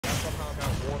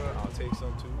water, I'll take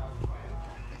some too.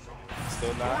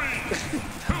 Still not.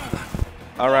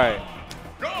 All right.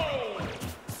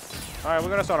 All right, we're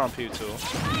gonna start on P2.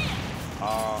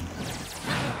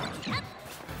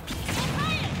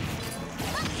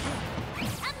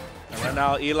 And right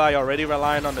now, Eli already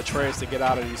relying on the trades to get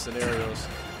out of these scenarios.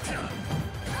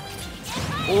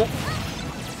 Ooh.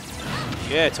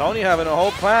 Yeah, Tony having a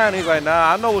whole plan. He's like,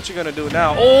 nah, I know what you're gonna do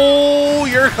now. Oh,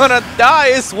 you're gonna die.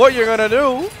 It's what you're gonna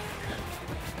do.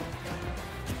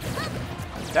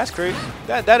 That's crazy.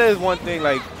 That is one thing.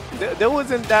 Like, there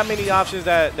wasn't that many options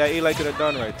that Eli could have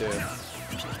done right there.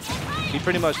 He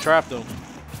pretty much trapped him.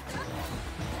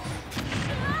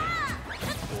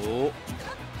 Oh.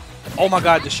 Oh my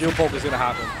God, the shield poke is gonna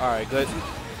happen. All right, good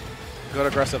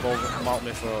aggressive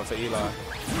mountain for Eli.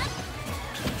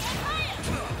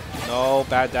 No,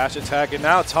 bad dash attack. And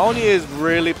now Tony is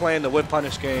really playing the whip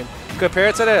punish game.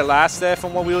 Compared to that last set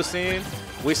from what we were seeing,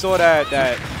 we saw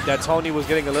that Tony was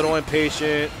getting a little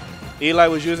impatient. Eli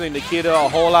was using Nikita a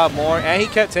whole lot more, and he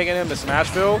kept taking him to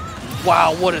Smashville.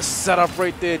 Wow, what a setup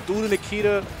right there. Dude,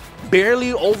 Nikita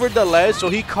barely over the ledge, so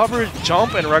he covered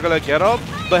jump and regular get up,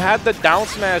 but had the down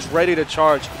smash ready to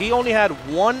charge. He only had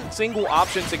one single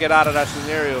option to get out of that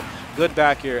scenario. Good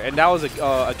back here, and that was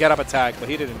a get up attack, but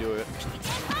he didn't do it.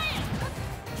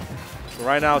 So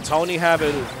right now, Tony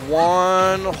having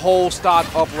one whole stock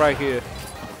up right here.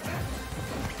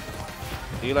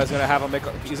 Eli's gonna have him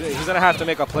he's gonna have to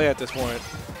make a play at this point.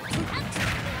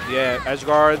 Yeah, edge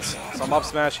guards, some up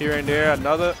smash here and there.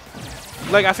 Another,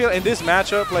 like, I feel in this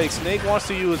matchup, like, Snake wants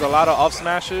to use a lot of up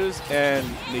smashes and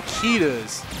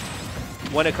Nikitas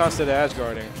when it comes to the edge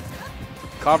guarding.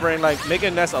 Covering, like,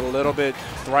 making Ness a little bit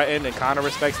threatened and kind of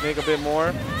respect Snake a bit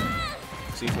more.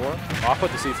 C4. Oh, I'll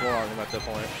put the C4 on him at that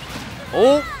point.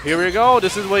 Oh, here we go.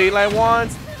 This is what Eli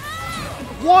wants.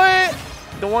 What?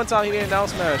 The one time he didn't down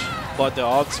smash. But the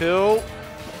up tilt.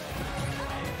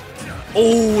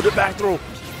 Oh, the back throw.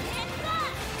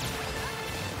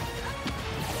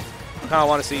 I kind of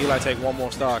want to see Eli take one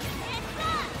more stock.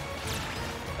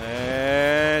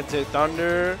 And to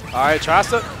Thunder. All right,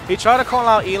 he tried to call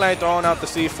out Eli throwing out the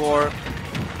C4.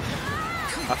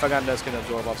 I forgot Ness can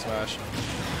absorb up smash.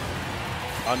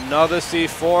 Another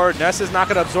C4. Ness is not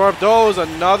going to absorb those.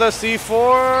 Another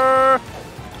C4.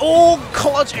 Oh,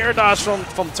 clutch air dodge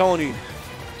from Tony.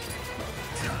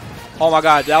 Oh my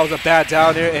God, that was a bad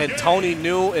down there, and Tony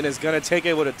knew and is going to take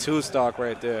it with a 2-stock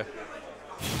right there.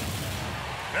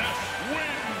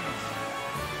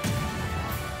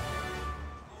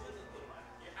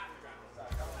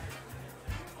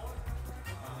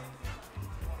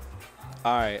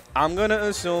 All right, I'm going to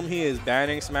assume he is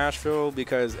banning Smashville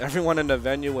because everyone in the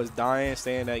venue was dying,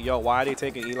 saying that, yo, why are they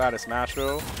taking Eli to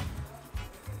Smashville?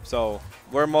 So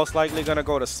we're most likely going to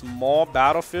go to small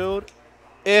battlefield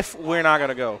if we're not going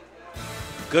to go.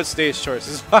 Good stage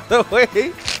choices, by the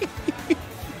way.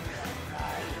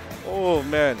 Oh,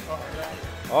 man.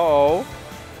 Uh-oh.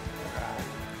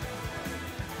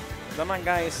 Is that my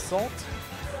guy Salt?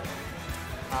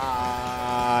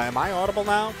 Am I audible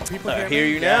now? People hear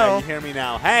you now. Yeah, you hear me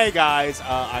now. Hey, guys.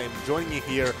 I am joining you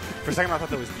here. For a second, I thought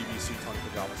that was BBC Tony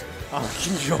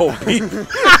Pajamas.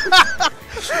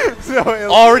 Yo,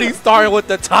 already starting with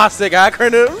the toxic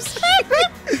acronyms.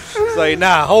 It's like,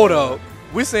 nah, hold up.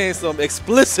 We're saying some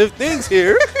explicit things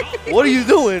here. What are you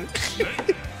doing?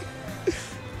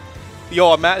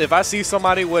 Yo, Matt, if I see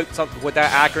somebody with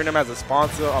that acronym as a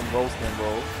sponsor, I'm roasting,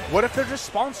 bro. What if they're just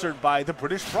sponsored by the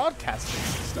British broadcasting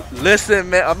system? Listen,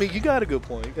 man. I mean, you got a good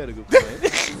point. I can't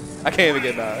even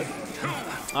get mad.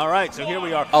 All right, so here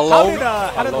we are. Alone.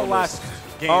 How did the last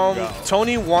game go?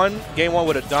 Tony won game 1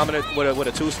 with a dominant with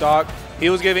a 2-stock. He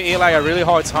was giving Eli a really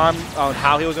hard time on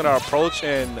how he was going to approach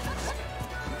and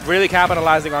really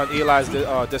capitalizing on Eli's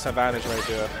disadvantage right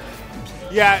there.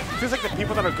 Yeah, it feels like the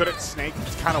people that are good at Snake,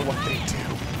 it's kind of what they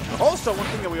do. Also, one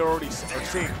thing that we already are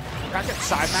seeing, back at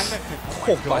side magnet.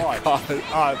 Oh my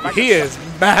God. He is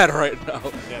mad right now.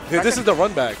 Yeah, this is the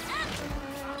run back.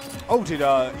 Oh, did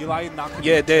Eli knock him?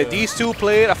 Yeah, these two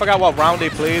played. I forgot what round they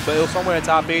played, but it was somewhere in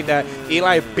top 8 that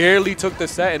Eli barely took the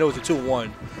set, and it was a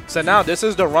 2-1. So now this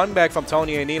is the run back from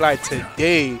Tony and Eli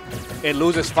today in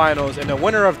losers finals, and the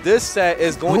winner of this set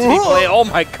is going to be playing. Oh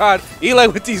my God, Eli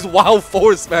with these wild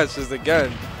forward smashes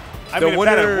again. I mean, if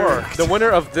that had worked. The winner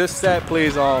of this set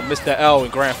plays Mr. L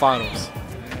in grand finals.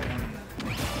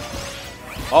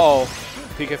 Uh-oh,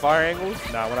 PK fire angles?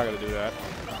 Nah, we're not gonna do that.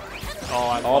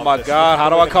 Oh my God, how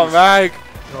do I come back?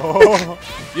 Oh,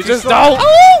 you just don't.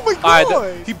 Oh my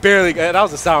God! He barely. That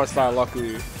was a sour spot,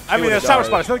 luckily. I mean, the sour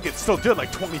spot, I feel like it still did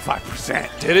like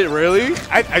 25%. Did it really?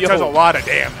 It does a lot of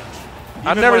damage.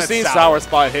 I've never seen sour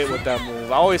spot hit with that move.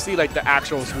 I always see like the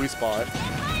actual sweet spot.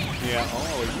 Yeah.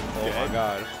 Oh my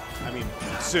god. I mean,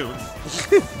 soon.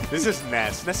 This is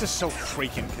Ness. Ness is so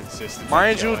freaking consistent.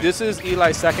 Mind you, this is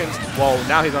Eli's second. Well,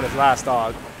 now he's on his last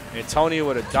stock. And Tony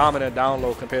with a dominant down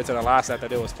low compared to the last set that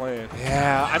they was playing.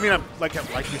 Yeah, I mean, like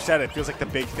you said, it feels like the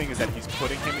big thing is that he's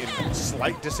putting him in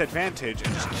slight disadvantage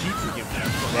and just keeping him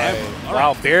there. Right.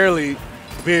 Wow, barely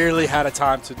had a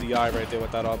time to DI right there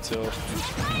with that up tilt.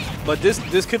 But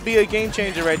this could be a game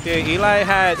changer right there. Eli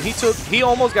he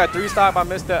almost got 3-stock by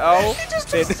Mr. L. He just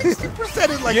took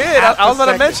 60% in like I was going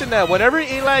to mention that. Whenever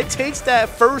Eli takes that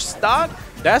first stock,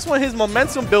 that's when his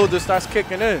momentum builder starts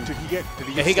kicking in. Did he get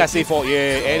and he got C4,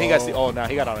 yeah, and he got C. Oh, nah,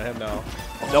 he got on him now.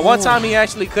 The one time he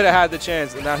actually could have had the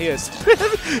chance, and now he is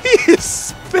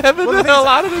spamming the hell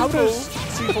out of How this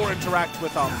does C4 interact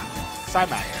with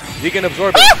Cymac? He can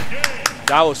absorb it.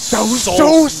 That was so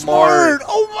smart.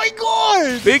 Oh my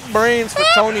god! Big brains for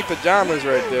Tony Pajamas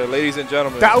right there, ladies and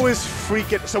gentlemen. That was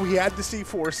freaking. So he had the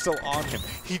C4 still on him.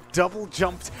 He double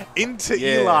jumped into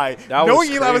Eli.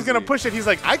 Knowing Eli was going to push it, he's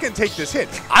like, I can take this hit.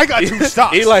 I got 2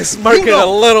 stocks. Eli smirking a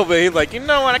little bit. He's like, you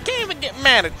know what? I can't even get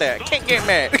mad at that. I can't get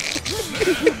mad.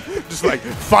 Just like,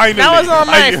 finally. That was on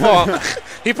my fault.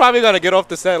 He probably got to get off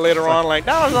the set later on like,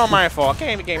 that was on my fault. I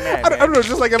can't even get mad. I don't know.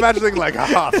 Just like imagining like,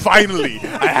 aha, finally.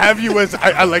 I have you as,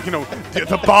 I like, you know,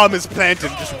 the bomb is planted.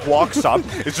 Just walks up.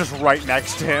 It's just right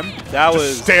next to him. That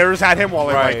was. Stares at him while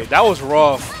like. That was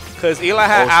rough. Because Eli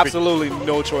had absolutely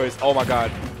no choice. Oh, my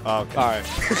God. Okay. All right.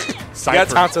 He got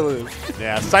time to live.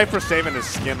 Yeah, Cypher saving his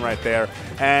skin right there.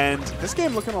 And this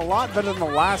game looking a lot better than the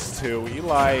last two.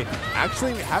 Eli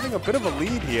actually having a bit of a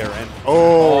lead here. And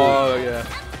oh yeah.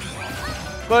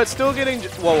 But still getting,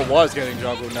 well, it was getting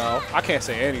juggled now. I can't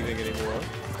say anything anymore.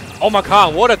 Oh my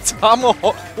God, what a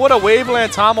tomahawk, what a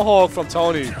waveland tomahawk from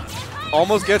Tony.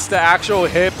 Almost gets the actual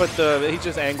hit, but he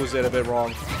just angles it a bit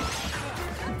wrong.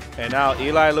 And now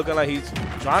Eli looking like he's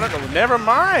trying to, never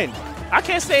mind. I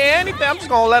can't say anything, I'm just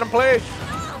gonna let him play.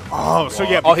 Oh, so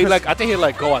yeah. Oh, I think he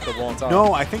let go at the wrong time.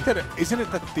 No, I think that, isn't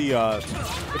it that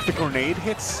if the grenade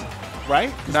hits,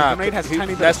 right? Nah, the grenade has a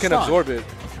tiny bit that of can stun. absorb it.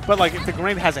 But like if the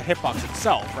grenade has a hitbox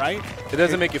itself, right? It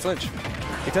doesn't make you flinch.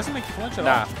 It doesn't make you flinch at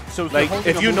all. So like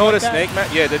if you notice Snake,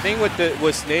 yeah, the thing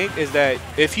with Snake is that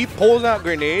if he pulls out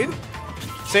grenade,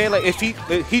 say like if he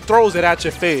throws it at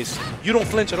your face, you don't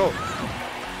flinch at all.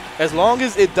 As long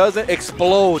as it doesn't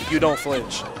explode, you don't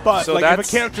flinch. But so like if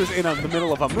a character's in the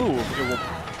middle of a move, it will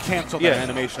cancel that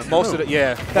animation. Most of the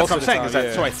that's what I'm saying.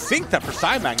 So I think that for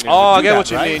Cymac, oh, I get what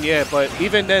you mean. Yeah, but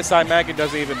even then, Cymac it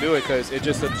doesn't even do it because it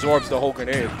just absorbs the whole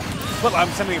grenade. But I'm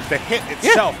saying if the hit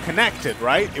itself connected,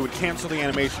 right, it would cancel the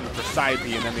animation for side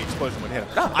B, and then the explosion would hit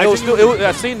him. No,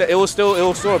 I've seen that it will still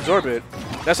absorb it.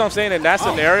 That's what I'm saying. In that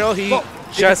scenario, he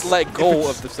just let go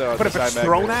of the. But if it's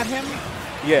thrown at him.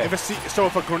 Yeah. So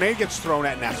if a grenade gets thrown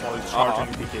at Ness while he's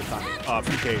charging PK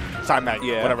Cymac,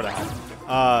 whatever the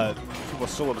hell, he will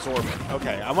still absorb it.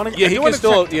 Okay, I want to. Yeah, he can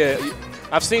still. Yeah,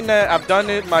 I've seen that. I've done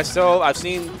it myself. I've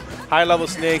seen high-level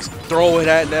Snakes throw it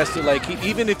at Ness. Like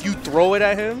even if you throw it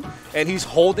at him and he's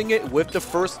holding it with the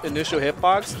first initial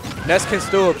hitbox, Ness can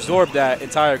still absorb that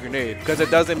entire grenade because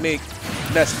it doesn't make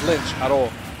Ness flinch at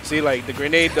all. See, like the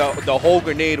grenade, the whole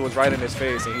grenade was right in his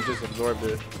face and he just absorbed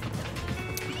it.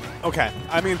 Okay.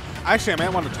 I mean, actually, I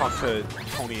might want to talk to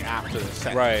Tony after the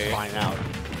set flying out.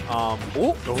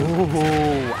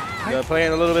 They're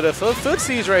playing a little bit of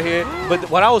footsies right here. But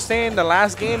what I was saying the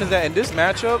last game is that in this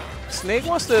matchup, Snake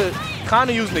wants to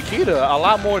kind of use Nikita a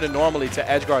lot more than normally to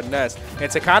edgeguard Ness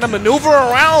and to kind of maneuver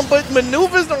around, but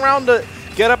maneuvers around the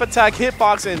get-up attack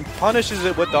hitbox and punishes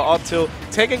it with the up tilt,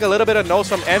 taking a little bit of notes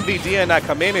from MVD and that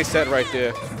Kamene set right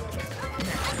there.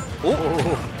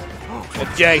 Ooh.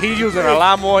 Yeah, he's using a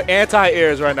lot more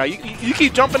anti-airs right now. You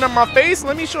keep jumping on my face.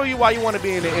 Let me show you why you want to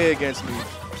be in the air against me.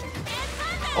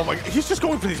 Oh my! He's just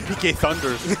going for these PK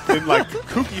Thunders in like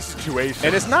kooky situations.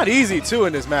 And it's not easy too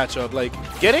in this matchup. Like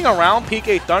getting around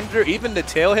PK Thunder, even the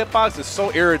tail hitbox is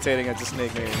so irritating at the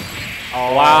Snake game.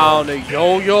 Oh wow! The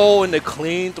yo-yo and the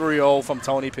clean 3-0 from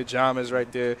Tony Pajamas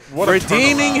right there. What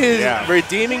redeeming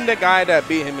redeeming the guy that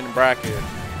beat him in bracket,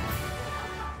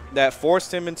 that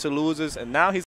forced him into losers, and now he's